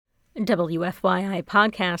WFYI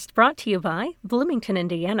podcast brought to you by Bloomington,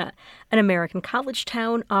 Indiana, an American college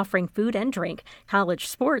town offering food and drink, college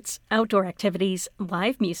sports, outdoor activities,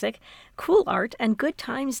 live music, cool art, and good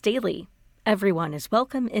times daily. Everyone is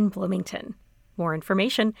welcome in Bloomington. More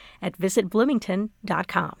information at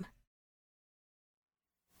visitbloomington.com.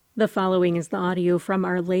 The following is the audio from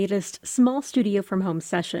our latest Small Studio from Home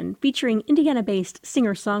session featuring Indiana-based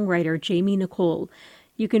singer-songwriter Jamie Nicole.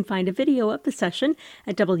 You can find a video of the session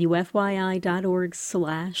at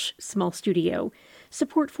wfyi.org/smallstudio.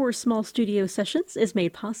 Support for Small Studio sessions is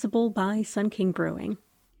made possible by Sun King Brewing.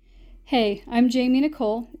 Hey, I'm Jamie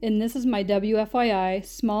Nicole, and this is my WFYI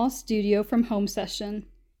Small Studio from Home session.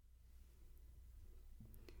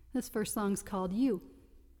 This first song's called You.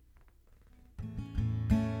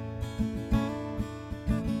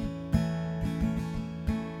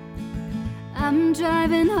 I'm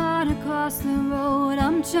driving hard across the road,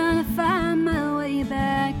 I'm trying to find my way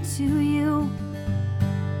back to you.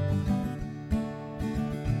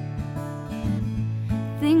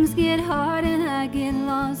 Things get hard and I get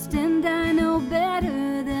lost, and I know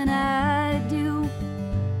better than I do.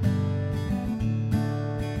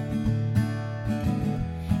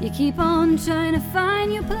 You keep on trying to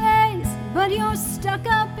find your place, but you're stuck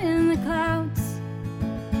up in the clouds.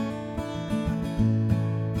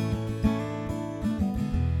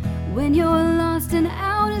 When you're lost in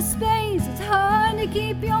outer space, it's hard to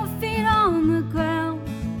keep your feet on the ground.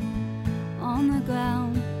 On the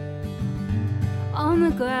ground. On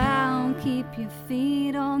the ground. Keep your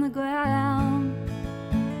feet on the ground.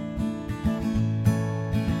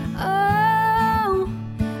 Oh,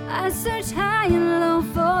 I search high and low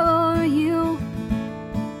for you,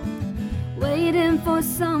 waiting for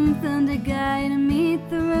something to guide me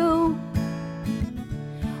through.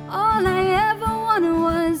 All I ever wanted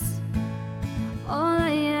was all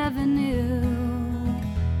I ever knew,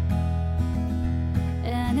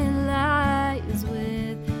 and it lies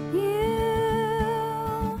with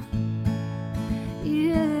you,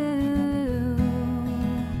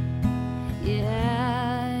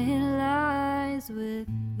 yeah, it lies with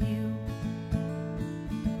you.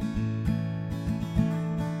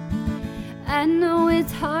 I know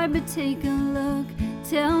it's hard, but take a look,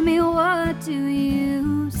 tell me, what do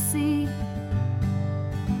you see?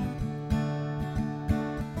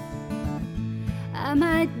 I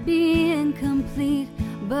might be incomplete,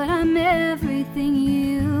 but I'm everything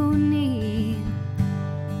you need.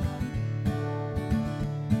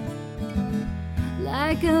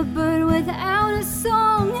 Like a bird without a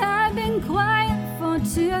song, I've been quiet for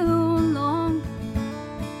too long.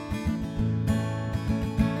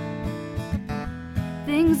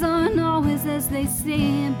 Things aren't always as they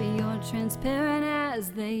seem, but you're transparent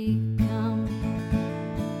as they come.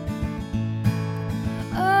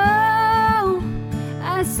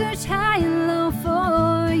 I search high and low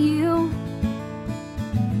for you,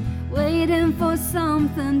 waiting for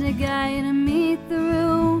something to guide me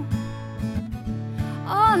through.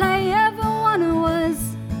 All I ever wanted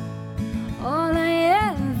was all I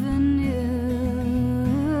ever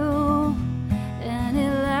knew, and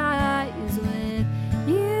it lies with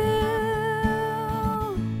you,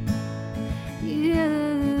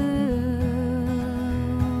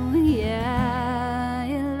 yeah,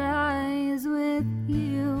 it lies with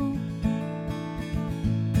you.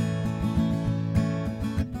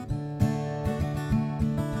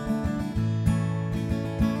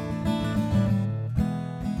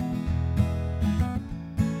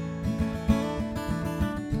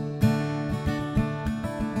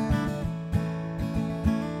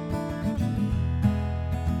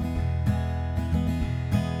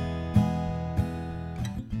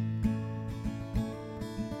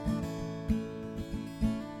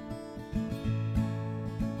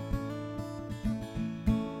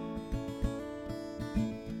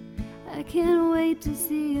 I can't wait to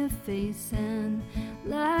see your face and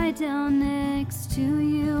lie down next to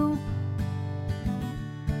you.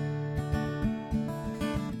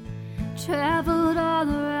 Traveled all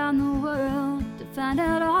around the world to find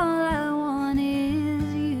out all I want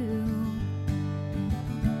is you.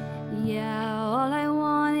 Yeah, all I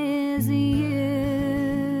want is you.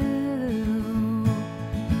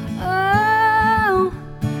 Oh,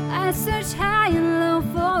 I search high and low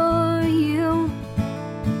for you,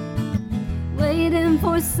 waiting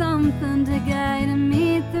for something to guide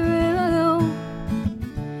me through.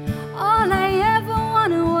 All I ever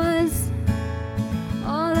wanted was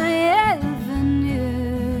all I ever knew,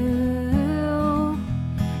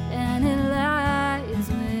 and it lies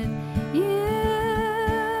with you,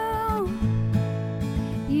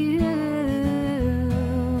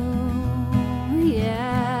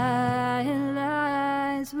 yeah, it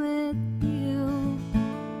lies with with you.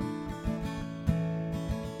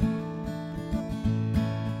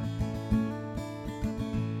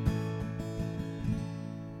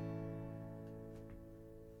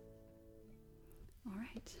 All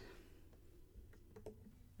right.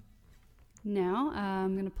 Now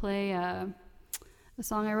I'm going to play a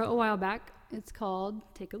song I wrote a while back. It's called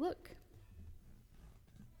Take a Look.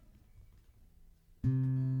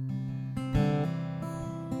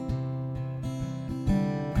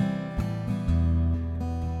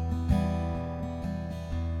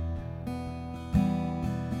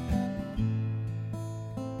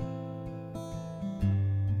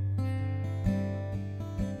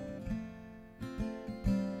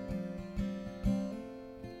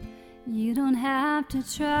 You don't have to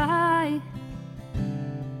try.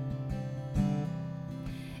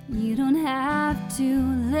 You don't have to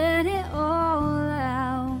let it all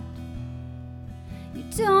out. You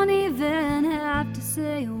don't even have to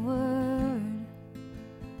say a word,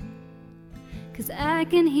 'cause I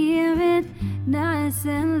can hear it nice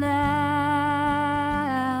and loud.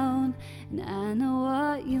 And I know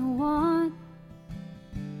what you want.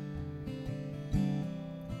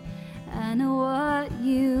 I know what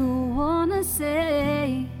you wanna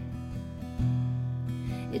say.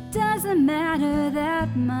 It doesn't matter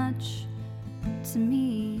that much to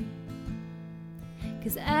me,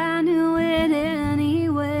 'cause I knew it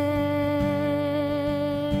anyway.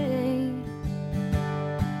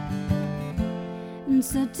 And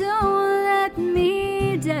so don't let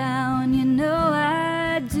me down. You know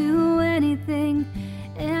I'd do anything,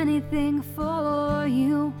 anything for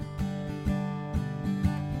you.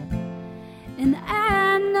 And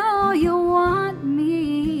I know you want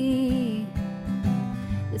me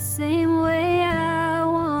the same way I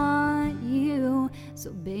want you.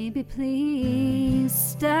 So baby, please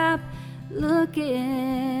stop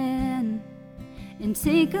looking and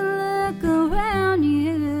take a look around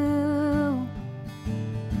you,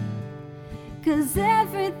 'cause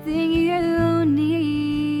everything you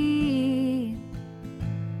need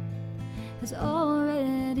has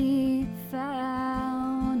already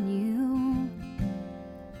found you.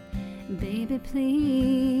 Baby,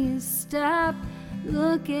 please stop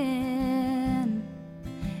looking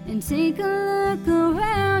and take a look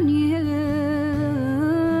around you,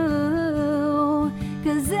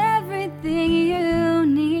 'cause everything you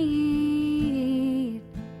need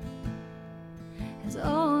has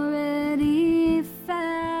already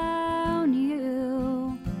found you.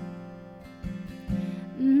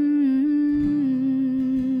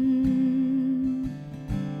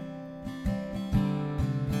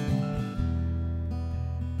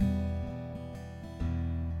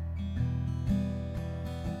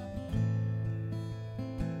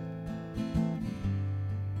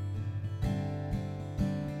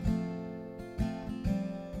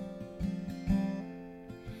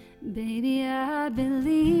 Baby, I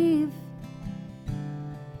believe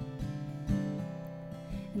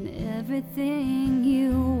in everything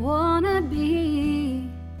you wanna be,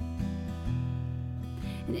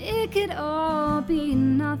 and it could all be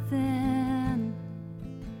nothing,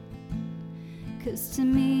 'cause to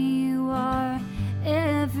me you are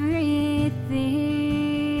everything.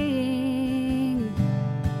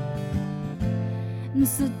 And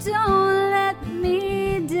so don't let me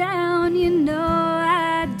down. You know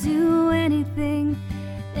I'd do anything,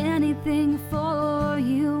 anything for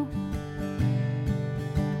you.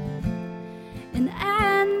 And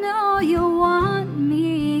I know you want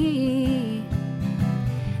me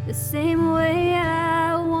the same way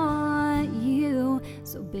I want you.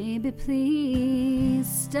 So baby, please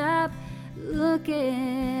stop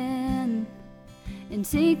looking and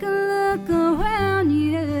take a look around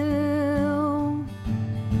you,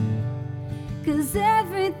 'cause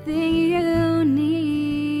everything you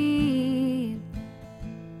need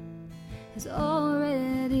has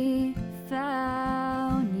already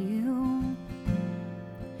found you.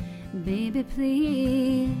 Baby,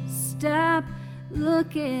 please stop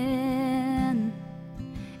looking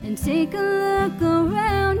and take a look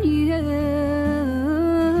around you,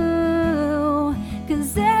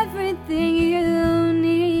 'cause everything you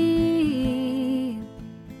need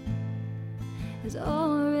has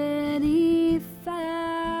already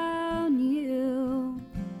found you.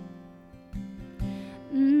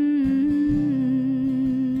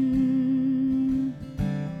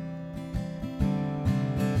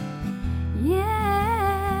 Yeah.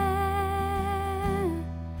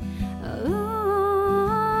 Oh.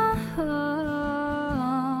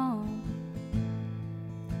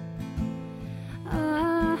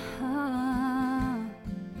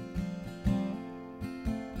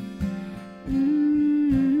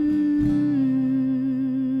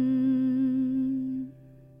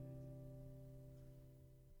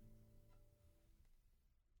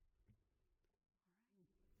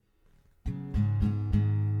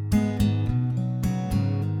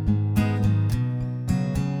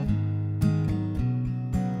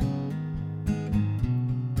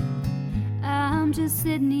 I'm just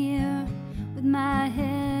sitting here with my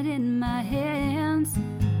head in my hands,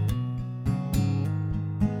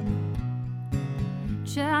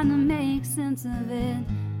 trying to make sense of it,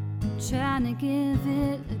 trying to give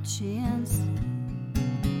it a chance.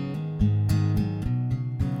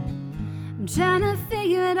 I'm trying to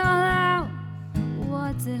figure it all out.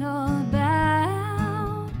 What's it all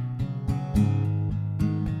about?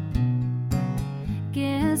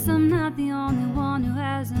 Guess I'm not the only one who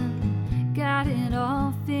hasn't got it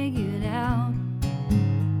all figured out.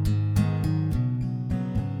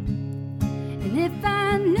 And if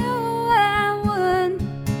I knew, I would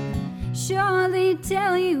surely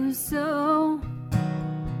tell you so.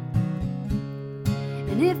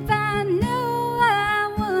 And if I knew,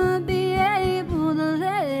 I would be able to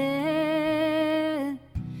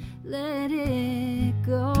let it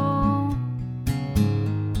go.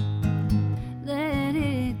 Let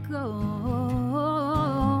it go.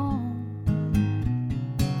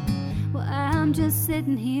 Well, I'm just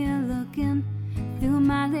sitting here looking through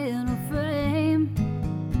my little frame,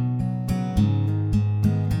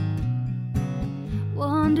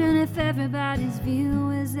 wondering if everybody's view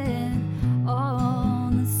is it all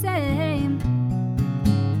the same.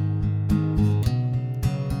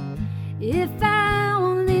 If I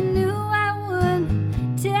only knew, I would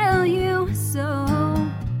tell you so.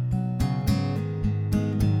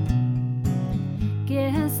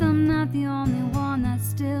 Guess I'm not the only one that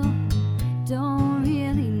still don't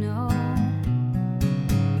really know.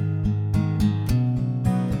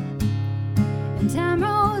 And time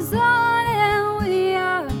rolls on and we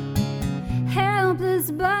are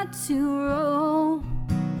helpless but to roll.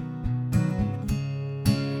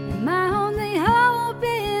 And my only hope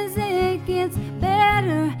is it gets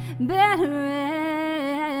better, better as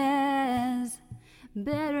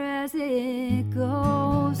it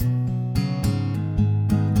goes.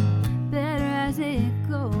 Better as it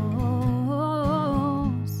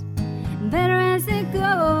goes. Better as it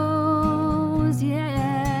goes,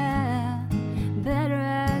 yeah. Better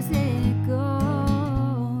as it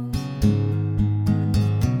goes.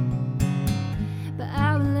 But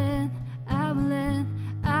I will let you know.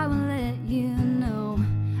 I will let you know.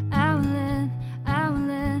 I will let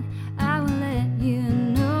you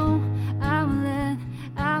know.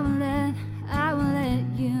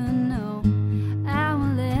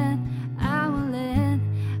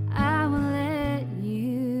 I will let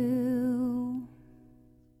you.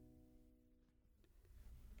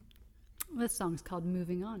 This song's called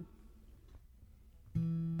Moving On.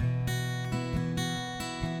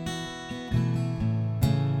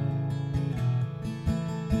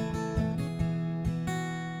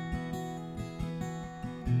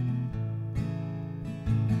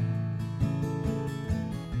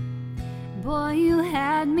 Boy, you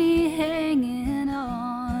had me hanging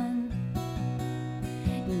on.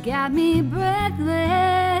 You got me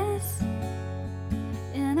breathless,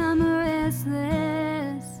 and I'm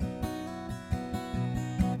restless.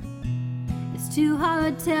 It's too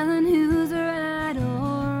hard telling who's right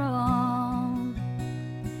or wrong.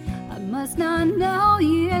 I must not know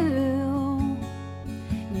you.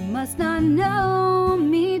 You must not know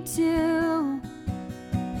me too.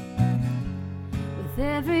 With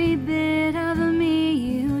every bit of me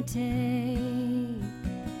you take,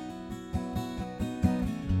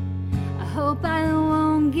 I hope I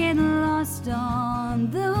won't get lost on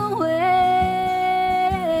the way.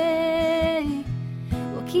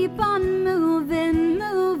 We'll keep on moving,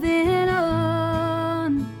 moving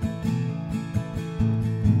on.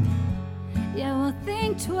 Yeah, we'll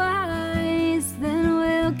think twice, then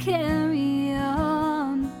we'll carry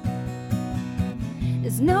on.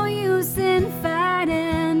 There's no use in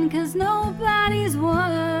fighting, 'cause nobody's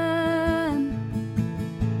won.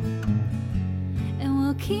 And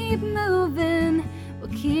we'll keep moving,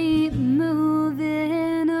 we'll keep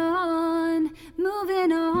moving on,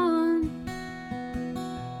 moving on.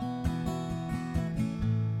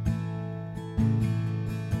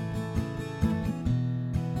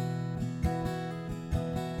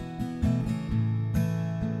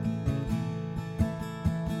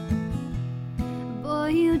 Boy,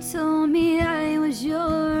 you told me I was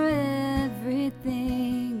your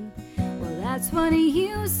everything. Well, that's what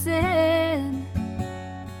you said,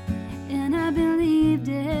 and I believed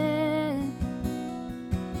it.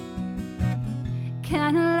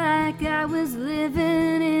 Kinda like I was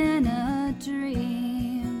living in a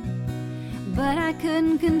dream, but I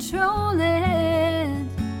couldn't control it,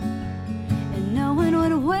 and no one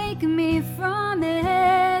would wake me from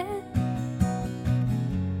it.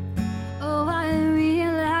 Oh, I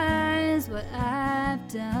realize what I've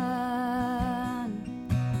done.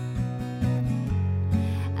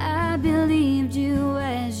 I believed you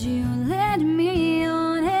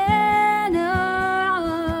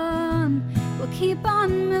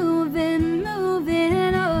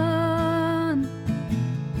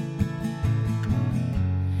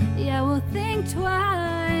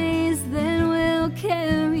twice, then we'll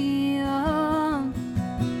carry on.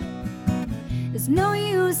 There's no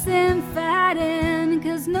use in fighting,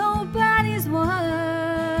 'cause nobody's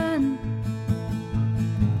won.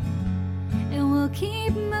 And we'll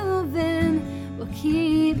keep moving, we'll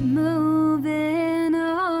keep moving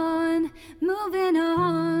on, moving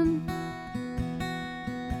on.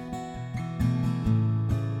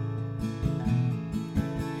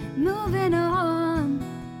 Moving on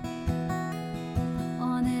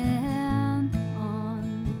and on.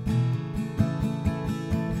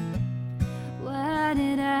 Why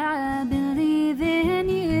did I believe in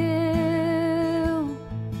you?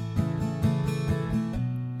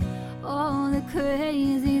 All the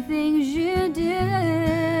crazy things you do.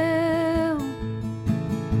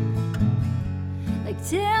 Like,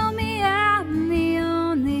 tell me I'm the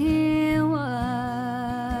only one.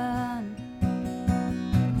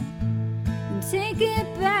 Take it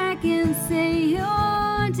back and say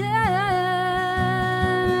you're done.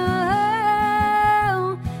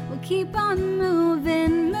 We'll keep on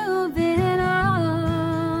moving, moving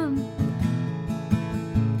on.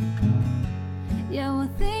 Yeah,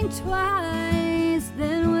 we'll think twice,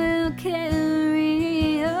 then we'll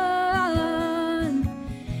carry on.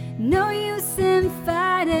 No use in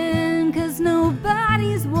fighting, 'cause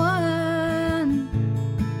nobody's won.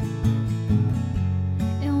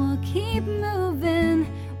 And we'll keep moving,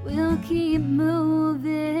 we'll keep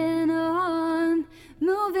moving on,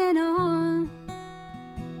 moving on.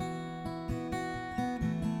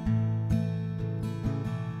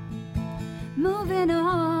 Moving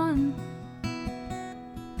on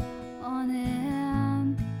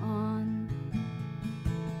and on.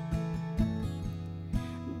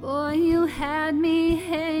 Boy, you had me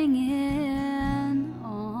hanging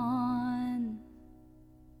on.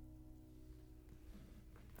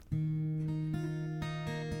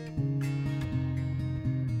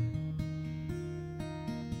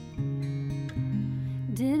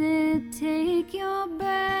 Did it take your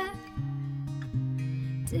breath?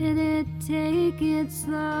 Did it take it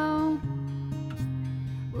slow?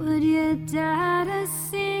 Would you die to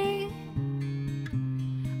see?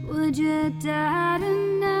 Would you die to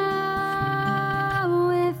know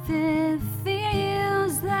if it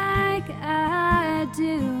feels like I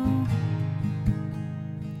do?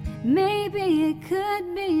 Maybe it could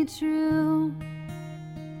be true.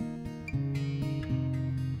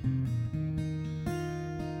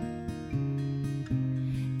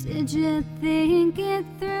 Did you think it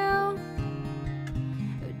through?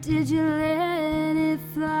 Or did you let it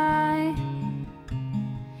fly?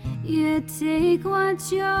 You take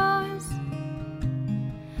what's yours,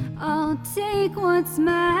 I'll take what's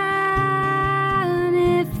mine.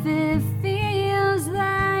 If it feels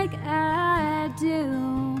like I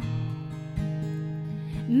do,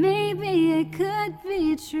 maybe it could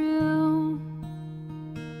be true.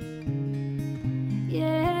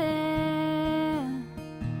 Yeah.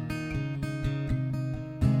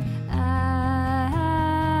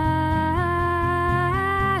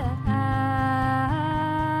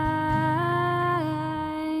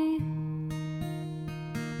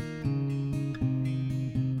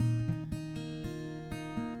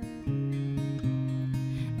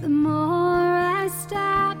 The more I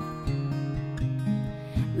stop,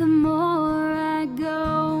 the more I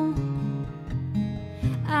go.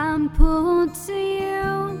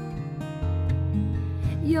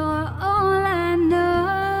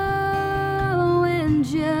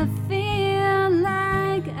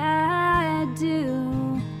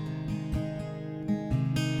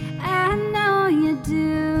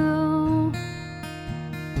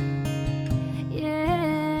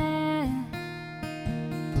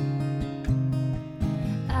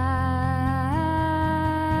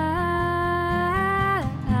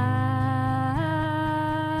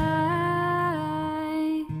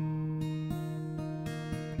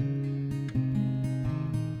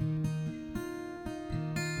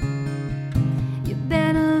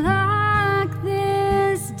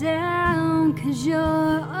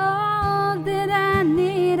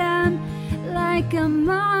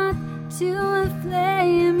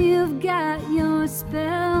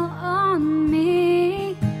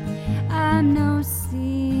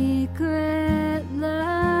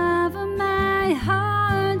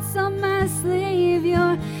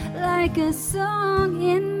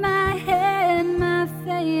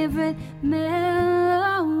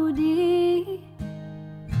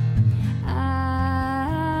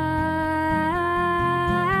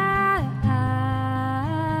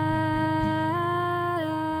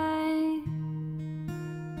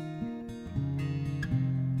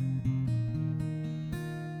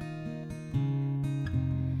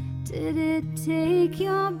 Did it take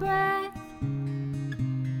your breath?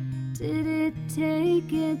 Did it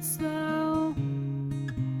take it slow?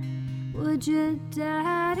 Would you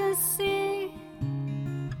dare to see?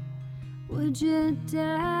 Would you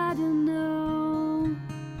dare to know?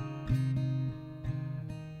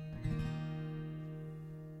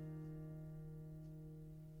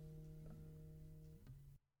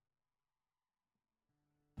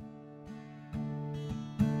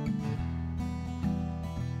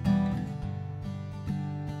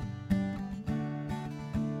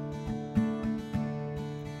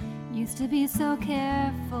 Used to be so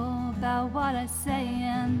careful about what I say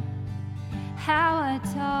and how I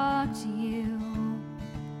talk to you,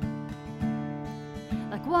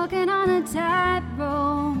 like walking on a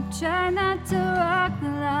tightrope, trying not to rock the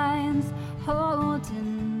lines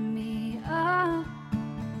holding me up.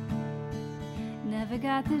 Never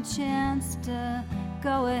got the chance to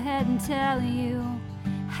go ahead and tell you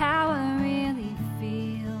how I really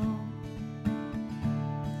feel.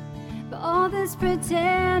 But all this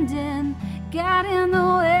pretending got in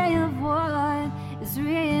the way of what is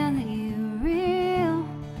really real.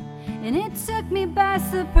 And it took me by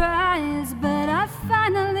surprise, but I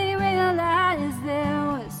finally realized there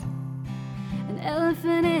was an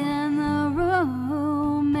elephant in the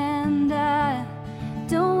room. And I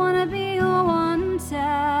don't want to be your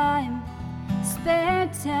one-time spare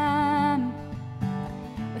time,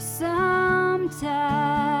 or sometimes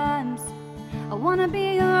I want to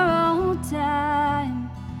be your old time,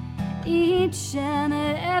 each and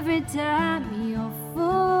every time, you're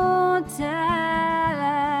full time.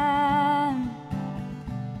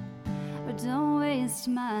 Or don't waste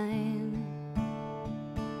mine.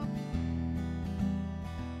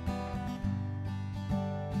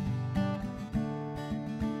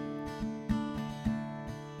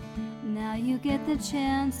 Now you get the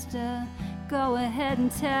chance to go ahead and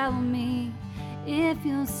tell me if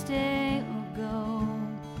you'll stay or go.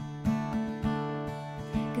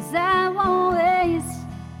 'Cause I won't waste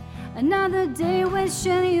another day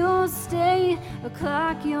wishing you'll stay, or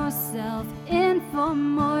clock yourself in for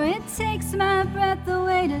more. It takes my breath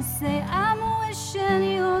away to say I'm wishing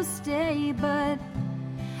you'll stay, but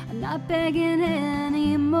I'm not begging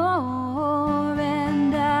anymore.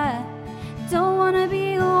 And I don't want to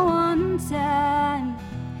be your one-time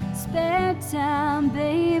spare time,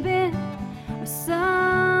 baby. Or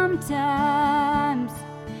sometimes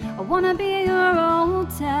I want to be your old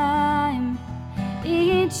time,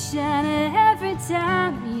 each and every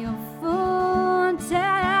time, you're full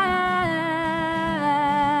time.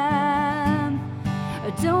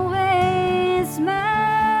 Don't waste mine,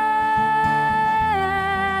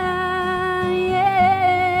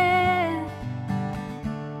 yeah.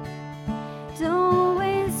 Don't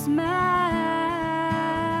waste mine,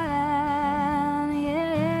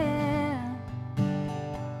 yeah.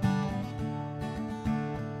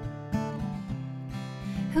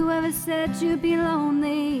 Whoever said you'd be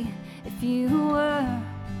lonely if you were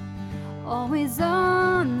always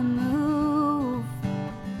on the move?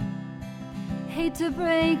 Hate to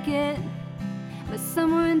break it, but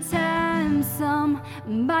somewhere in time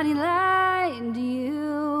somebody lied to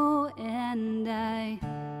you. And I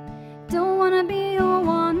don't want to be your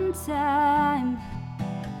one-time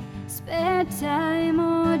spare time,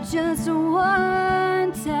 or just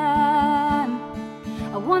one time.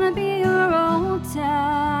 I want to be your old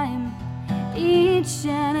time, each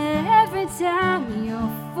and every time, you're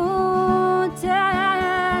full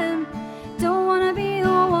time. Don't want to be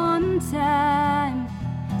your one-time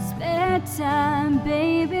spare time,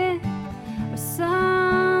 baby. Or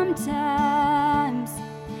sometimes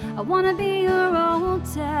I want to be your old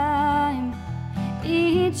time,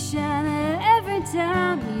 each and every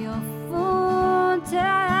time, you're full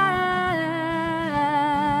time.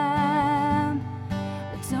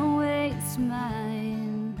 Don't waste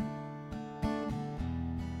mine.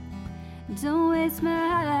 Don't waste mine.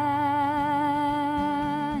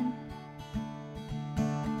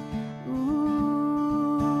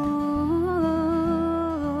 Ooh,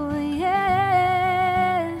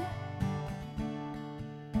 yeah.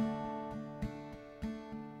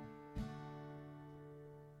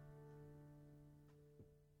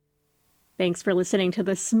 Thanks for listening to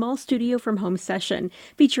the Small Studio from Home session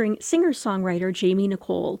featuring singer-songwriter Jamie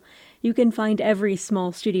Nicole. You can find every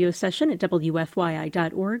Small Studio session at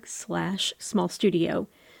wfyi.org/smallstudio.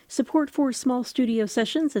 Support for Small Studio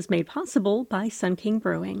sessions is made possible by Sun King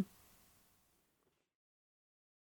Brewing.